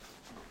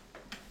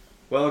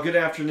Well, good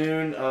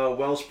afternoon,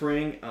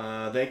 Wellspring.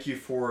 Thank you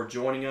for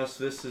joining us.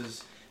 This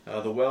is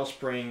the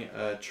Wellspring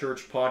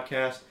Church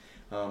podcast.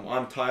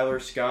 I'm Tyler.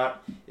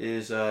 Scott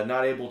is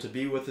not able to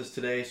be with us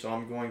today, so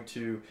I'm going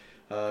to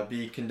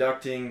be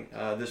conducting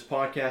this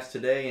podcast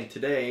today. And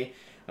today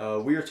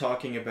we are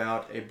talking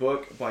about a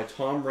book by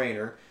Thom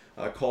Rainer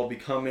called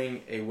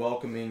Becoming a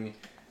Welcoming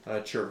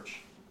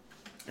Church.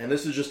 And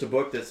this is just a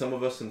book that some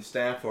of us in the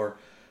staff are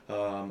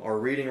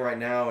reading right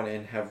now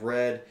and have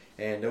read,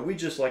 and we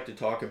just like to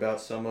talk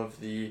about some of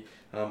the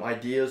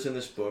ideas in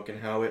this book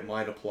and how it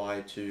might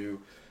apply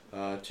to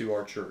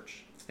our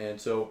church.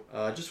 And so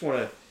I just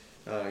want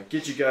to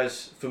get you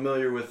guys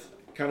familiar with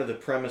kind of the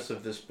premise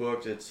of this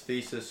book, its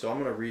thesis. So I'm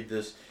going to read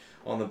this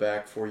on the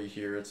back for you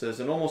here. It says,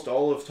 in almost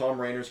all of Thom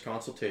Rainer's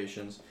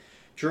consultations,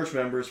 church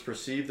members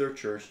perceived their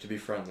church to be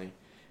friendly.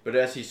 But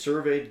as he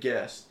surveyed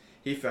guests,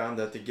 he found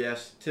that the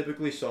guests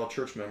typically saw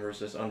church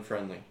members as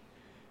unfriendly.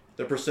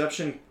 The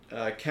perception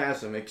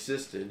chasm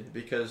existed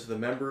because the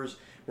members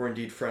were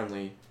indeed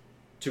friendly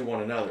to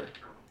one another.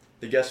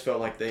 The guests felt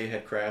like they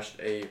had crashed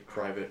a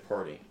private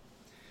party.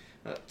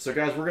 So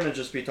guys, we're going to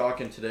just be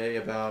talking today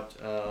about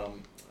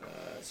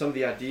some of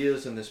the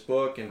ideas in this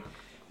book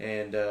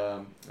and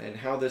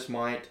how this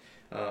might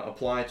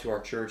apply to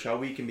our church, how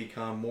we can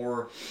become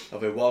more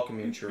of a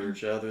welcoming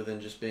church other than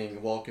just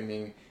being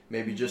welcoming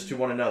maybe just to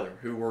one another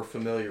who we're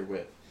familiar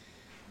with.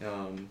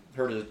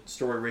 Heard a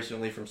story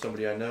recently from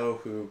somebody I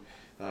know who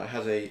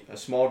has a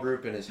small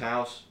group in his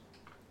house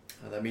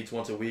that meets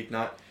once a week,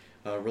 not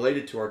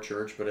related to our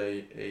church, but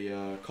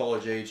a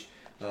college-age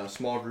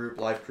small group,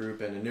 life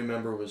group, and a new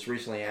member was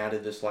recently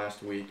added this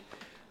last week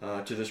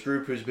to this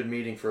group who's been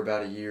meeting for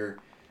about a year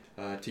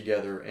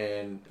together.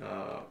 And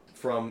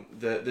from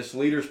this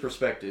leader's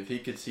perspective, he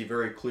could see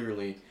very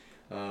clearly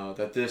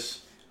that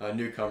this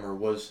newcomer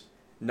was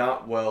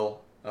not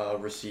well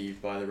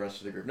received by the rest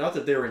of the group. Not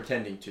that they were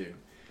intending to,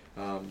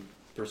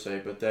 per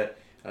se, but that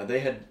they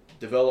had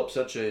developed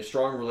such a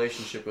strong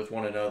relationship with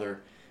one another.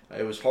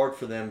 It was hard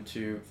for them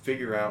to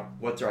figure out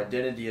what their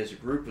identity as a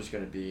group was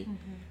going to be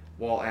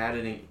while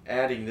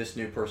adding this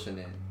new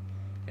person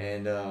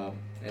in.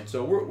 And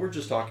so we're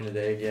just talking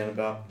today again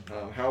about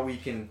how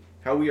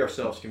we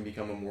ourselves can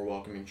become a more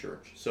welcoming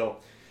church. So,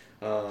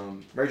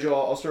 Mary Jo,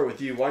 I'll start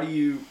with you. Why do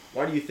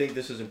you think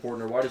this is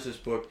important, or why does this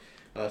book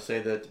say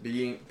that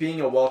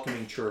being a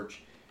welcoming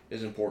church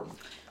is important?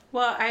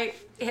 Well,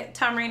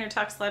 Thom Rainer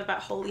talks a lot about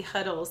holy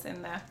huddles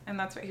and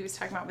that's what he was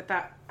talking about with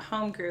that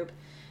home group.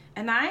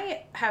 And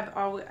I have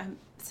always,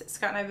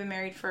 Scott and I have been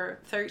married for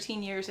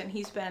 13 years, and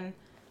he's been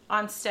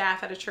on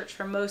staff at a church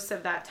for most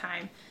of that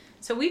time.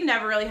 So we've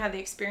never really had the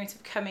experience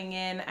of coming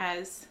in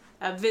as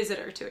a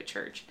visitor to a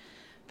church.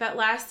 But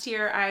last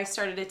year I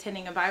started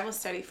attending a Bible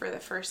study for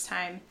the first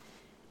time,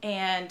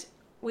 and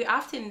we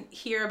often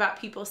hear about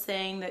people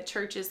saying that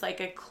church is like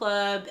a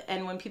club,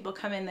 and when people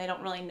come in, they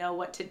don't really know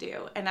what to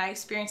do. And I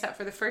experienced that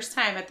for the first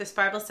time at this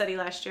Bible study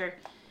last year.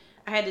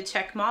 I had to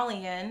check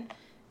Molly in,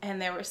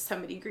 and there was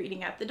somebody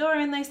greeting at the door,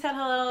 and they said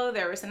hello.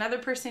 There was another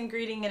person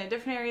greeting in a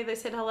different area. They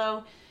said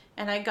hello.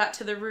 And I got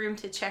to the room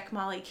to check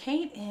Molly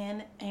Kate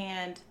in,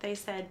 and they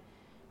said,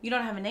 you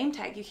don't have a name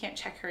tag. You can't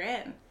check her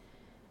in.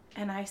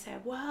 And I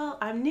said, well,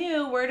 I'm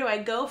new. Where do I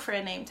go for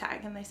a name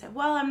tag? And they said,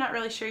 well, I'm not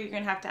really sure. You're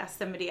going to have to ask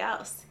somebody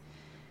else.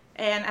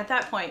 And at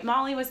that point,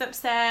 Molly was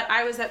upset,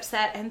 I was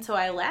upset, and so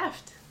I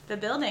left the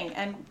building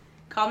and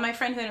called my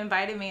friend who had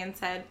invited me and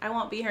said, I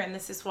won't be here, and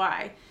this is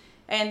why.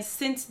 And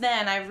since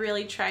then, I've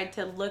really tried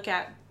to look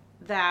at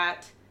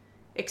that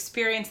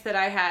experience that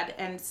I had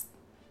and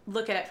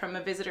look at it from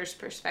a visitor's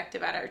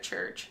perspective at our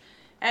church.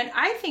 And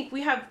I think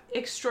we have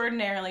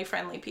extraordinarily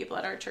friendly people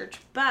at our church,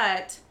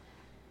 but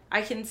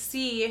I can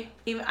see,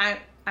 even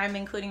I'm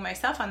including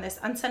myself on this,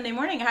 on Sunday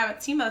morning, I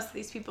haven't seen most of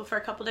these people for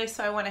a couple days,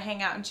 so I want to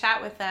hang out and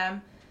chat with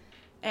them.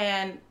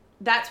 And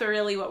that's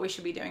really what we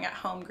should be doing at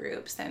home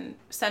groups. And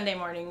Sunday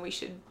morning, we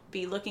should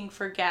be looking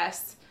for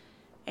guests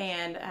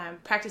and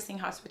practicing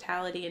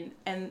hospitality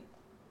and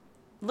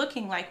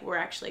looking like we're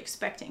actually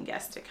expecting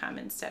guests to come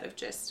instead of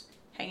just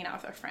hanging out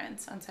with our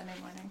friends on Sunday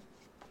morning.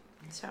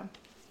 So,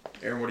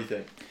 Aaron, what do you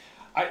think?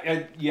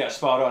 Yeah,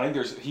 spot on. I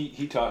think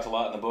he talks a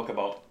lot in the book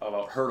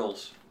about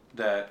hurdles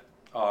that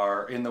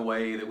are in the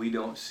way that we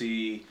don't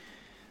see.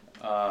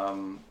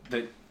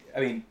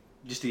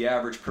 Just the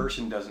average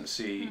person doesn't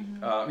see.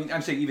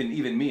 I'm saying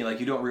even me.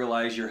 Like, you don't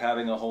realize you're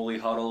having a holy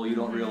huddle. You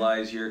don't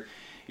realize you're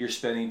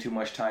spending too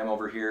much time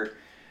over here.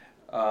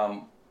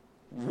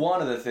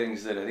 One of the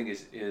things that I think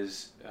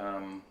is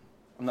I'm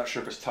not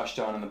sure if it's touched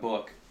on in the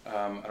book.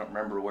 I don't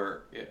remember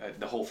where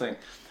the whole thing,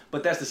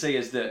 but that's to say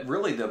is that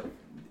really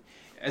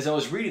as I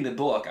was reading the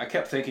book, I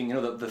kept thinking,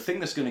 the thing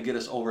that's going to get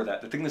us over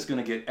that, the thing that's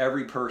going to get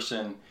every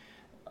person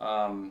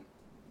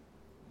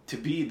to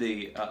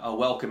be a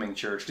welcoming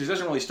church, because it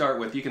doesn't really start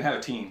with, you can have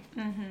a team.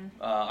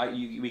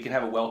 We can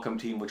have a welcome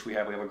team, which we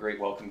have a great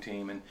welcome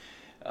team, and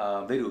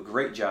they do a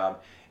great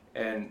job.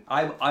 And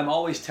I'm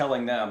always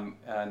telling them,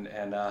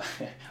 and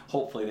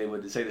hopefully they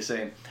would say the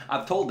same.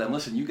 I've told them,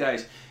 listen, you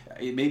guys,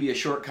 it may be a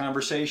short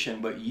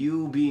conversation, but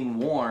you being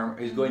warm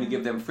is going to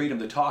give them freedom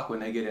to talk when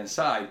they get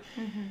inside.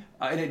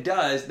 And it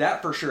does.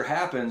 That for sure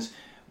happens.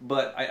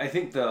 But I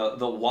think the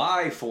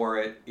why for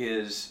it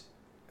is,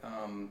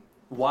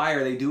 why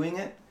are they doing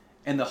it?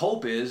 And the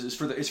hope is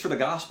for the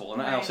gospel.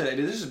 And I'll say that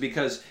this is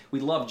because we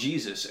love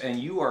Jesus, and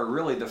you are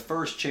really the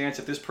first chance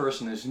if this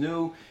person is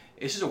new.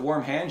 It's just a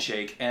warm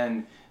handshake,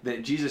 and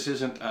that Jesus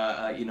isn't,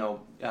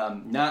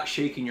 not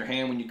shaking your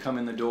hand when you come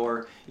in the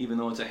door, even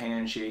though it's a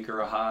handshake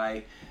or a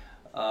hi.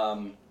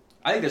 I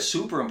think that's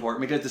super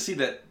important, because to see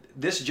that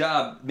this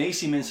job may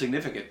seem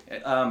insignificant,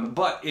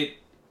 but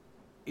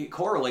it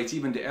correlates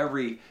even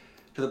to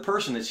the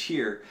person that's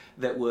here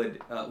that would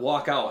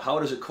walk out. How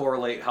does it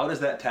correlate? How does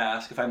that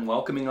task, if I'm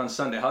welcoming on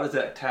Sunday, how does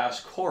that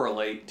task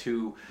correlate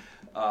to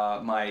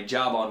my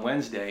job on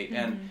Wednesday?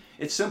 And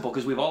it's simple,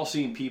 because we've all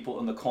seen people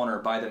in the corner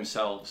by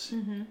themselves.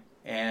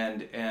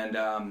 And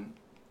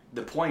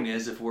the point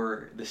is, if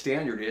we're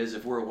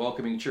a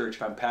welcoming church,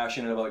 if I'm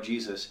passionate about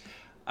Jesus,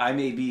 I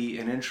may be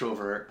an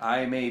introvert,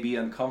 I may be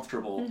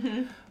uncomfortable,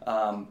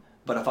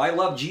 but if I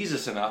love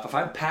Jesus enough, if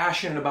I'm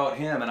passionate about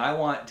Him and I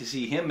want to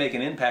see Him make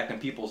an impact in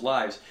people's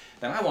lives,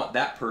 then I want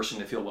that person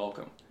to feel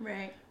welcome.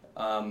 Right.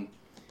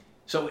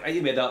 So I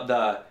think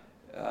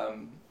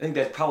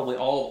that's probably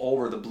all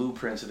over the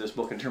blueprints of this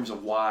book in terms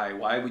of why.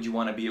 Why would you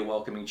want to be a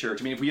welcoming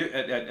church? I mean, if we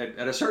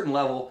at a certain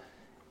level,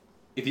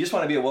 if you just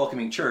want to be a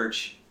welcoming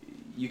church,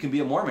 you can be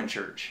a Mormon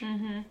church.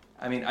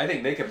 I mean, I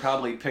think they could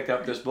probably pick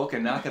up this book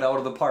and knock it out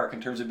of the park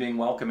in terms of being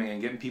welcoming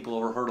and getting people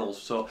over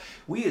hurdles. So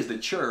we as the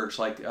church,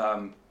 like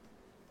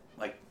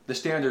the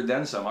standard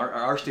then some.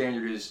 Our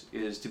standard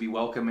is to be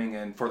welcoming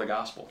and for the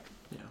gospel.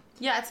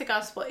 Yeah, it's a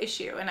gospel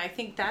issue, and I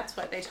think that's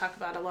what they talk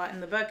about a lot in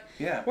the book.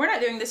 Yeah. We're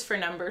not doing this for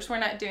numbers. We're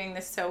not doing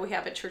this so we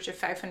have a church of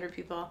 500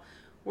 people.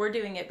 We're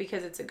doing it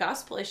because it's a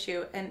gospel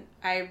issue. And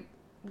I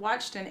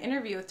watched an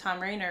interview with Thom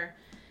Rainer,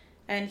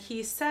 and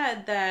he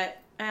said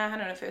that, I don't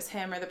know if it was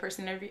him or the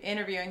person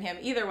interviewing him,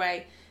 either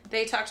way,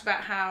 they talked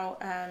about how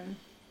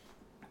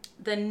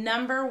the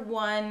number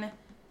one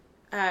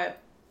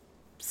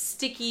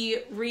sticky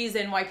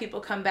reason why people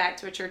come back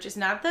to a church is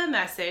not the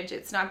message,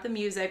 it's not the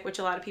music, which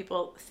a lot of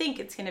people think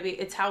it's going to be,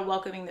 it's how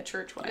welcoming the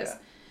church was. Yeah.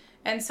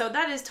 And so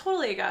that is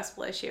totally a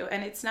gospel issue,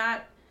 and it's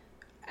not,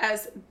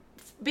 as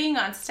being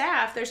on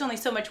staff, there's only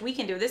so much we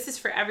can do. This is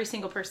for every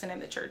single person in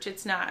the church.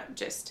 It's not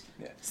just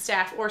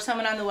staff or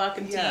someone on the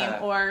welcome team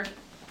or...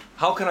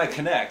 How can I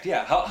connect?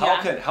 Yeah.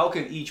 How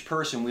can each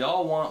person? We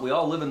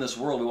all live in this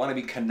world. We want to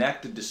be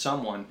connected to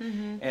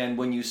someone. And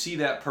when you see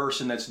that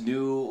person that's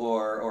new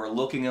or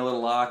looking a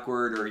little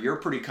awkward, or you're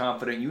pretty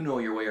confident, you know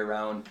your way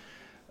around,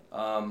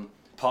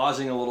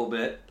 pausing a little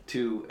bit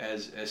to,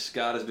 as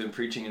Scott has been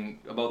preaching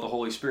about the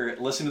Holy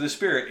Spirit, listen to the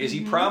Spirit. Is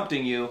He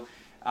prompting you?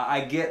 I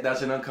get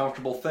that's an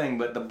uncomfortable thing,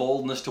 but the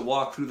boldness to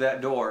walk through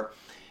that door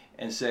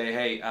and say,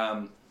 hey,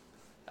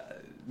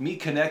 me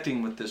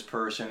connecting with this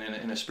person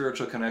in a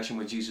spiritual connection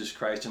with Jesus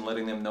Christ and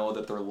letting them know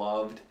that they're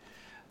loved,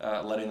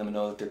 letting them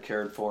know that they're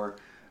cared for,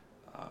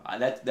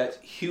 that's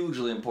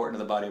hugely important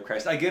to the body of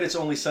Christ. I get it's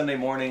only Sunday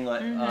morning,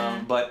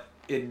 but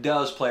it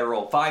does play a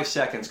role. 5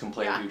 seconds can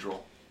play a huge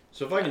role.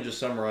 So if I can just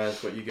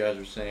summarize what you guys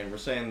are saying, we're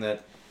saying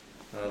that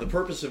the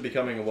purpose of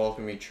becoming a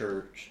welcoming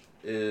church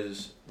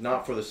is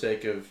not for the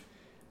sake of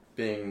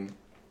being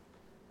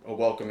a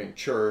welcoming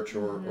church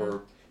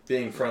or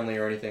being friendly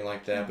or anything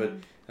like that, but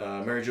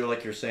Mary Jo,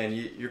 like you're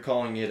saying, you're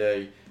calling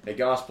it a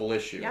gospel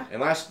issue. Yeah.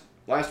 And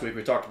last week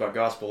we talked about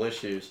gospel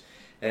issues.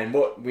 And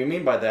what we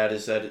mean by that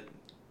is that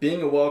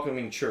being a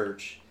welcoming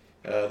church,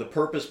 the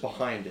purpose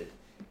behind it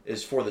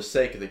is for the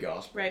sake of the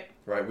gospel.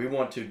 Right. We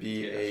want to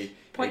be a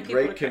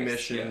Great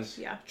Commission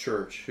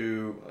church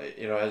who,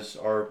 as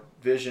our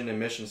vision and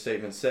mission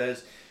statement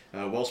says,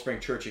 Wellspring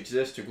Church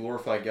exists to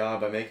glorify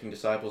God by making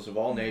disciples of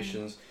all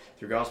nations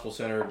through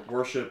gospel-centered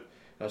worship,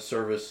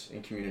 service,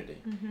 and community.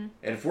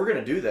 And if we're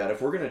going to do that,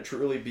 if we're going to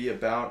truly be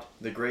about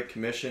the Great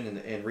Commission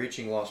and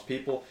reaching lost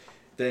people,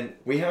 then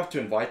we have to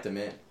invite them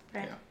in.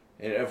 Right.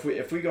 And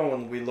if we go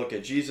and we look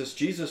at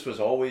Jesus was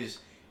always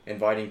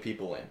inviting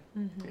people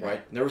in,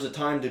 right? There was a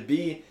time to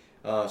be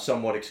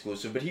somewhat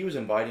exclusive, but He was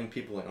inviting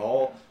people in.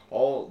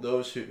 All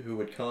those who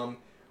would come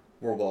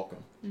were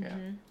welcome.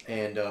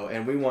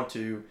 And we want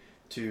to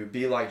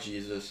be like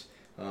Jesus.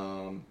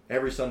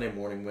 Every Sunday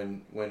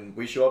morning when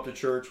we show up to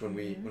church, when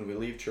we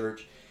leave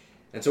church.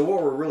 And so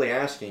what we're really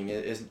asking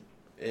is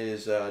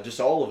just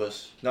all of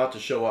us not to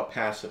show up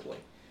passively,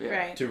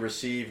 to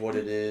receive what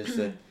it is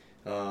that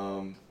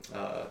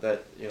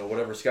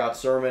whatever Scott's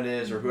sermon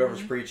is or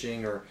whoever's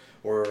preaching or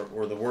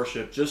the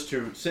worship, just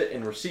to sit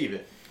and receive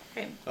it,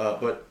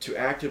 but to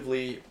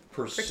actively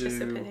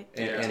pursue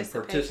and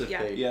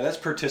participate. Yeah, that's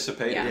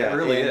participate. Yeah. It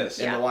really is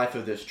in the life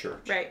of this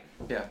church. Right.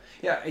 Yeah,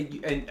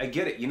 and I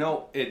get it.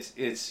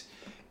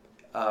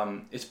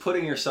 It's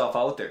putting yourself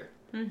out there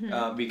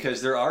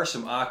because there are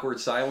some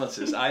awkward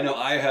silences. I know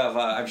I have.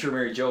 I'm sure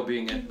Mary Jo,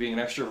 being an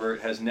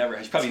extrovert, has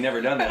probably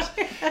never done this,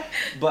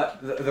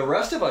 but the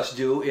rest of us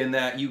do. In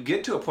that you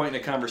get to a point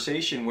in a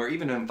conversation where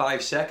even in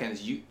 5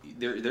 seconds,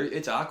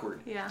 it's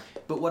awkward. Yeah.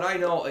 But what I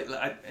know,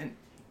 and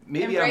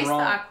maybe Embrace I'm wrong.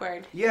 the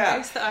awkward. Yeah,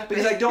 Embrace the awkward.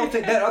 because I don't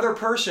think that other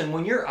person,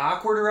 when you're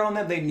awkward around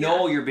them, they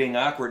know you're being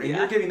awkward, and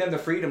you're giving them the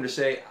freedom to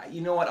say,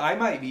 you know what, I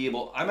might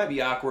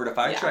be awkward if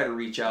I try to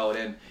reach out,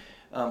 and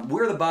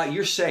we're the body.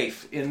 You're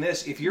safe in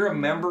this. If you're a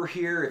member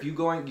here, if you're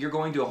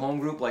going to a home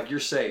group, like, you're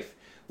safe.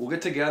 We'll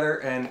get together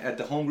and at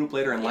the home group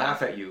later and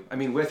laugh at you. I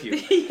mean, with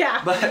you.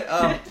 Yeah.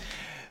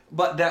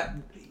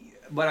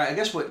 But I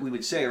guess what we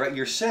would say, right?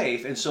 You're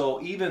safe, and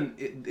so even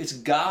it's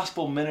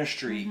gospel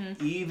ministry,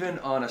 even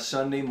on a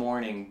Sunday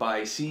morning,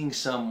 by seeing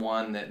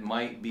someone that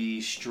might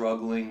be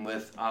struggling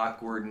with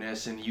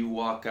awkwardness, and you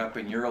walk up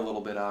and you're a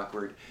little bit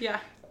awkward. Yeah.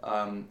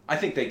 I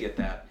think they get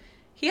that.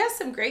 He has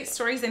some great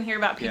stories in here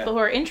about people who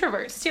are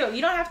introverts too.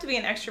 You don't have to be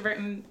an extrovert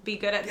and be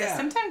good at this. Yeah.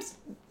 Sometimes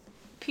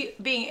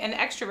being an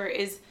extrovert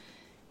is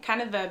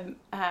kind of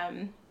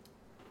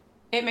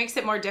it makes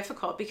it more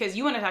difficult because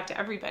you want to talk to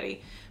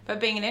everybody. But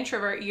being an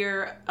introvert,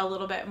 you're a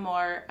little bit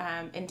more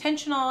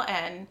intentional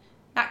and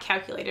not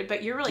calculated,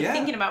 but you're really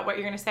thinking about what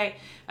you're going to say.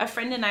 A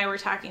friend and I were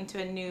talking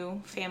to a new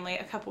family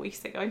a couple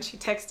weeks ago, and she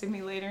texted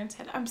me later and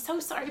said, "I'm so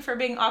sorry for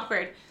being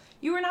awkward.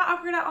 You were not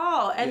awkward at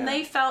all." And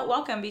they felt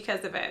welcome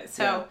because of it.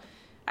 So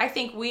I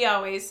think we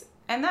always,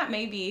 and that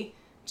may be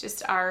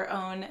just our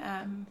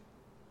own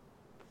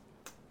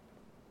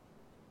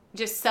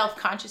just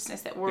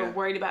self-consciousness that we're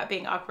worried about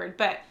being awkward.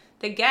 But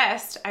the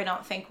guest, I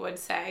don't think, would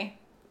say,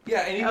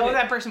 yeah, and even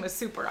that person was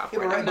super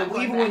awkward. Yeah, right. But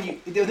even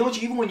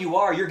when you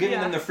are, you're giving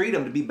them the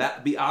freedom to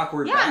be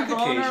awkward back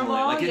occasionally.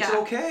 Like, it's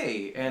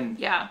okay. And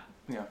yeah.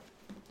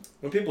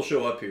 When people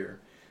show up here,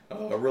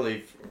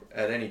 really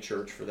at any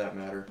church for that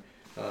matter,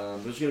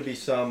 there's going to be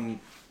some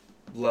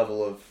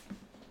level of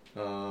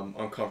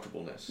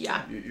uncomfortableness.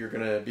 Yeah. You're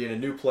going to be in a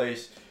new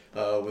place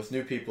with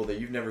new people that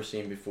you've never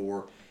seen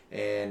before,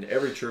 and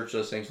every church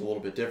does things a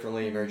little bit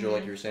differently. Mary Jo,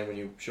 like you were saying, when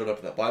you showed up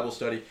at that Bible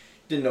study,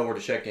 didn't know where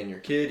to check in your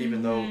kid,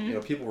 even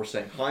though people were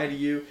saying hi to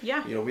you.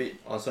 Yeah. We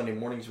on Sunday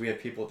mornings we have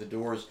people at the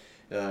doors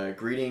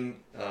greeting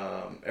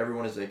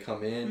everyone as they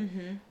come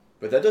in.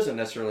 But that doesn't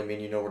necessarily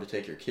mean you know where to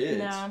take your kids.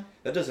 No.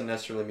 That doesn't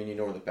necessarily mean you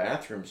know where the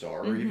bathrooms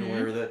are, or even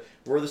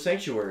where the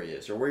sanctuary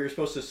is, or where you're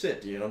supposed to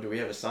sit. Do we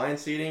have assigned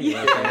seating?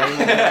 No,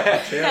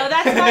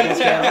 that's fine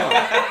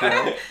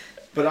too.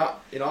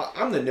 But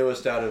I'm the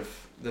newest out of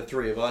the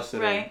three of us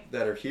that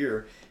are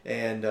here,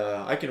 and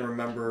I can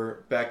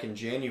remember back in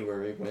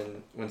January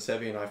when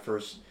Sevi and I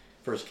first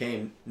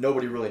came,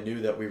 nobody really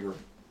knew that we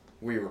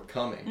were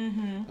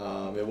coming.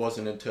 It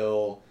wasn't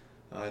until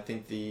I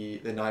think the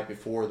night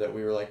before that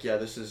we were like, yeah,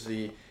 this is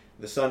the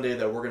Sunday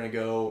that we're gonna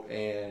go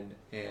and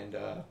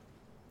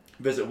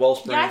visit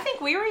Wellspring. Yeah, I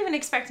think we were even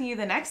expecting you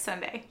the next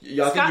Sunday.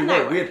 Yeah, I think you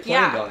were. We had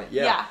planned on it.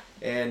 Yeah.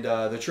 And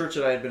the church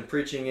that I had been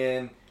preaching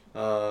in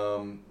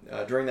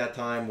during that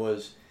time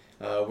was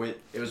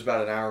it was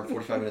about an hour and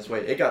 45 minutes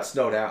away. It got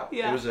snowed out.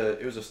 Yeah.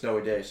 It was a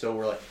snowy day, so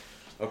we're like,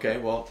 okay,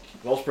 well,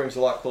 Wellspring's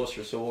a lot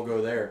closer, so we'll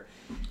go there.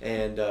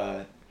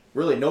 And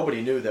really,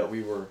 nobody knew that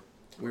we were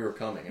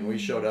coming, and we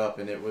showed up,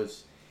 and it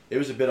was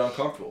a bit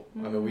uncomfortable.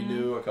 I mean, we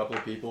knew a couple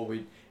of people.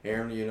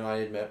 Aaron, you and I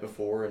had met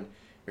before, and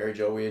Mary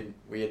Jo, we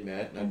had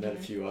met, and I'd met a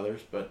few others.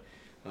 But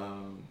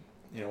when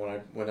I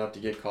went out to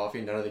get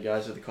coffee, none of the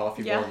guys at the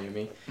coffee bar knew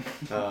me.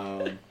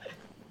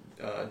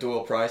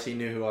 Doyle Price, he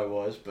knew who I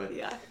was, but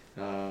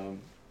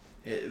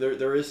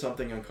there is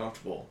something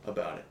uncomfortable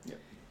about it. Yeah.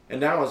 And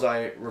now, as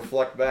I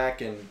reflect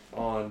back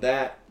on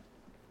that,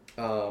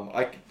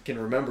 I can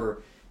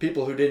remember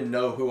people who didn't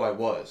know who I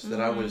was, that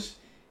I was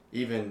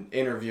even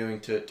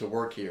interviewing to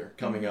work here,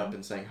 coming up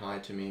and saying hi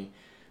to me,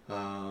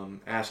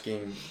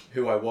 asking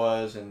who I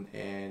was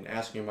and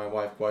asking my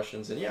wife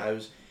questions. And yeah,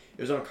 it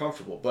was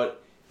uncomfortable,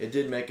 but it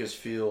did make us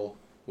feel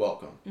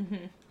welcome.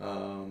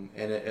 And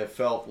it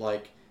felt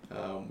like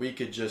we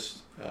could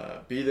just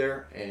be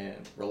there and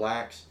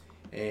relax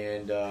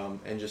and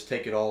just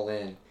take it all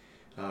in,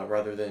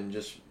 rather than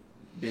just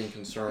being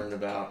concerned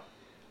about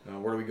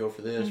where do we go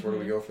for this, where do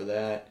we go for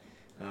that,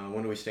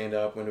 when do we stand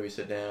up, when do we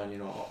sit down,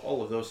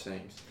 all of those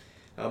things.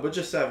 But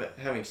just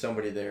having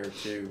somebody there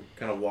to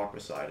kind of walk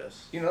beside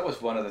us. That was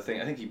one of the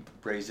things. I think he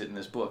raised it in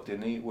this book,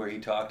 didn't he? Where he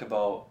talked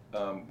about.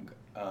 I've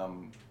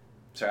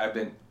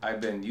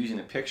been using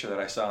a picture that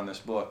I saw in this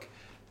book,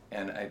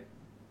 and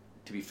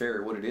to be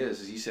fair, what it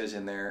is he says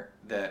in there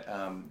that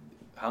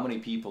how many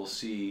people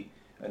see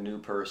a new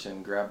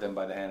person, grab them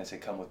by the hand and say,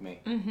 "Come with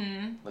me."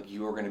 Like,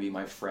 you are going to be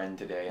my friend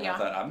today. And I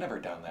thought, I've never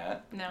done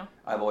that. No.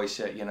 I've always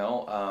said,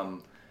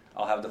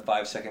 I'll have the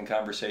 5-second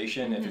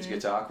conversation. If it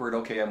gets awkward,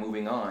 okay, I'm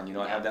moving on.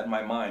 I have that in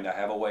my mind. I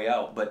have a way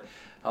out. But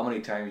how many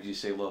times do you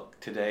say, look,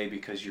 today,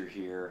 because you're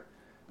here,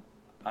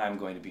 I'm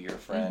going to be your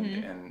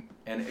friend.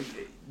 And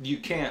you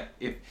can't,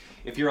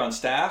 if you're on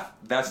staff,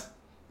 that's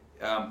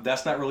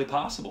not really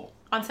possible.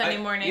 On Sunday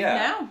morning,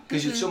 no.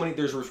 Because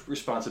there's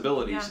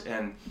responsibilities. Yeah.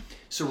 And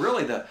so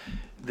really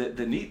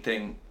the neat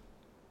thing,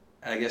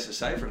 I guess,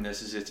 aside from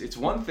this, is it's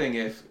one thing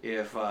if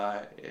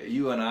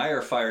you and I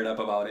are fired up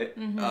about it,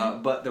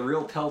 but the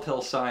real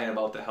telltale sign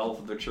about the health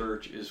of the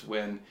church is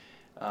when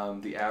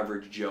the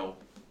average Joe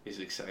is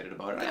excited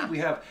about it.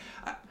 Yeah.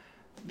 I think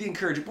the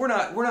encouragement. We're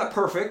not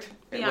perfect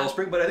at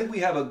Wellspring, but I think we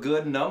have a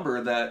good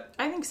number that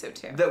I think so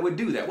too. That would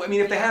do that. I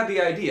mean, if they have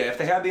the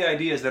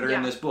ideas that are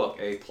in this book,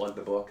 plug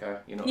the book,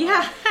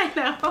 Yeah, I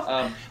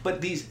know.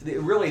 But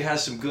it really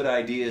has some good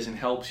ideas and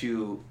helps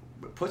you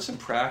put some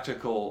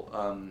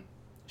practical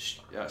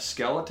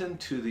skeleton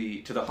to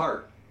the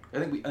heart. I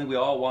think we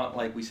all want,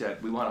 like we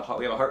said, we have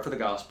a heart for the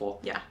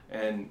gospel. Yeah.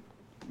 And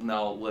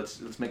now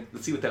let's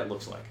see what that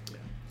looks like. Yeah.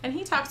 And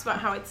he talks about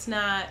how it's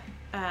not.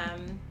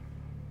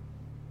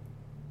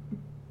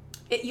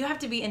 You have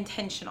to be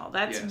intentional.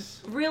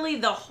 That's really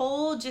the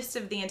whole gist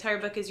of the entire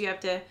book. Is you have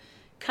to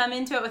come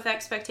into it with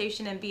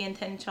expectation and be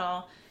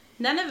intentional.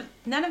 None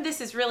of this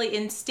is really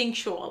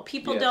instinctual.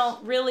 People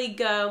don't really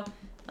go,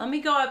 let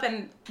me go up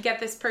and get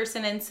this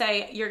person and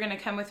say, you're going to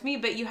come with me.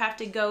 But you have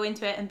to go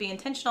into it and be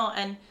intentional.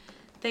 And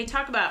they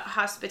talk about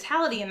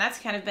hospitality, and that's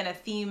kind of been a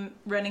theme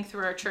running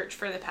through our church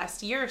for the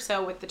past year or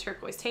so with the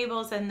turquoise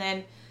tables. And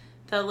then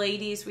the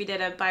ladies, we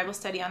did a Bible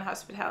study on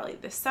hospitality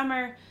this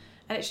summer.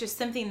 And it's just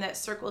something that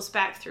circles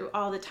back through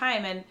all the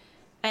time.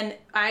 And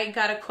I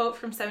got a quote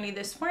from somebody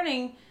this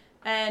morning,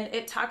 and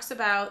it talks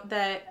about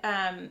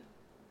that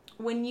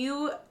when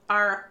you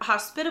are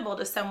hospitable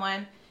to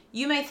someone,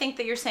 you may think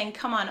that you're saying,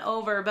 come on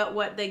over, but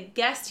what the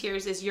guest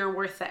hears is you're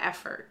worth the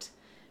effort.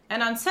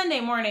 And on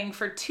Sunday morning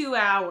for 2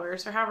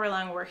 hours, or however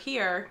long we're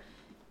here,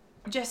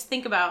 just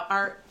think about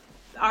are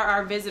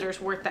our visitors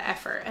worth the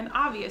effort? And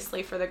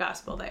obviously for the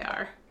gospel they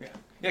are. Yeah.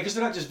 Yeah, because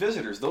they're not just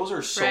visitors. Those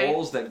are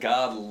souls that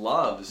God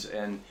loves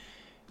and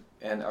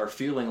are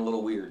feeling a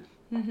little weird.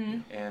 Mm-hmm.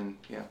 And,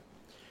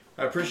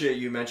 I appreciate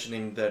you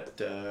mentioning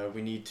that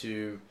we need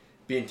to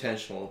be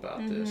intentional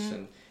about this.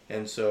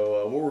 And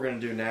so what we're going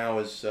to do now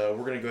is we're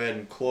going to go ahead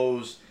and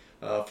close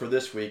for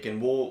this week.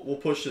 And we'll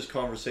push this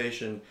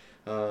conversation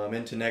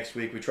into next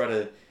week. We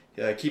try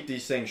to keep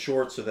these things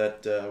short so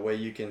that way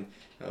you can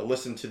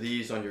listen to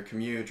these on your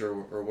commute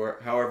or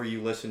however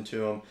you listen to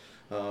them.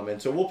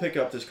 And so we'll pick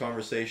up this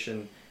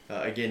conversation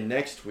again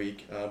next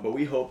week, but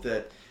we hope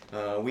that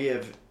we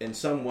have in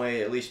some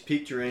way at least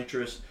piqued your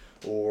interest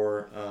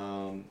or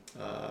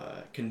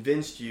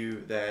convinced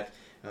you that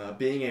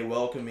being a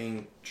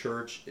welcoming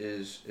church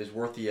is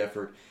worth the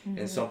effort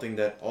and something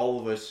that all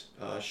of us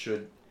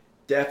should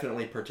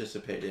definitely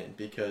participate in,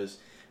 because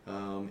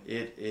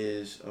it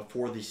is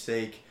for the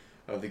sake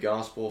of the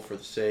gospel, for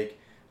the sake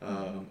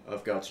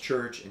of God's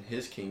church and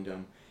His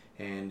kingdom.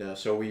 And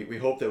so we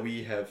hope that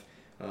we have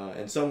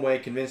in some way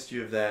convinced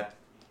you of that.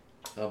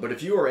 But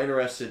if you are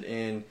interested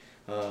in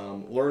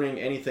learning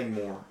anything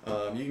more,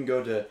 you can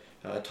go to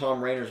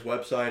Tom Rainer's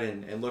website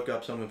and look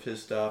up some of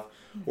his stuff,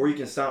 or you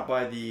can stop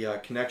by the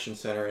Connection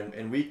Center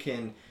and we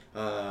can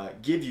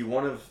give you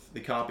one of the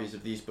copies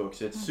of these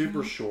books. It's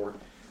super short,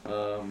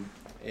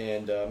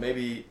 and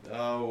maybe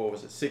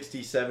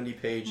 60, 70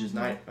 pages,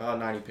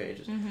 90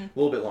 pages, a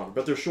little bit longer,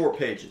 but they're short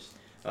pages.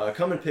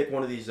 Come and pick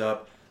one of these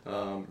up,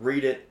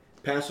 read it,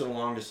 pass it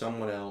along to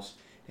someone else,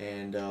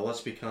 and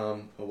let's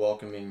become a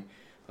welcoming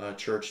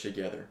church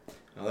together.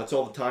 That's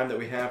all the time that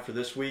we have for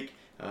this week.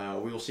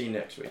 We will see you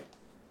next week.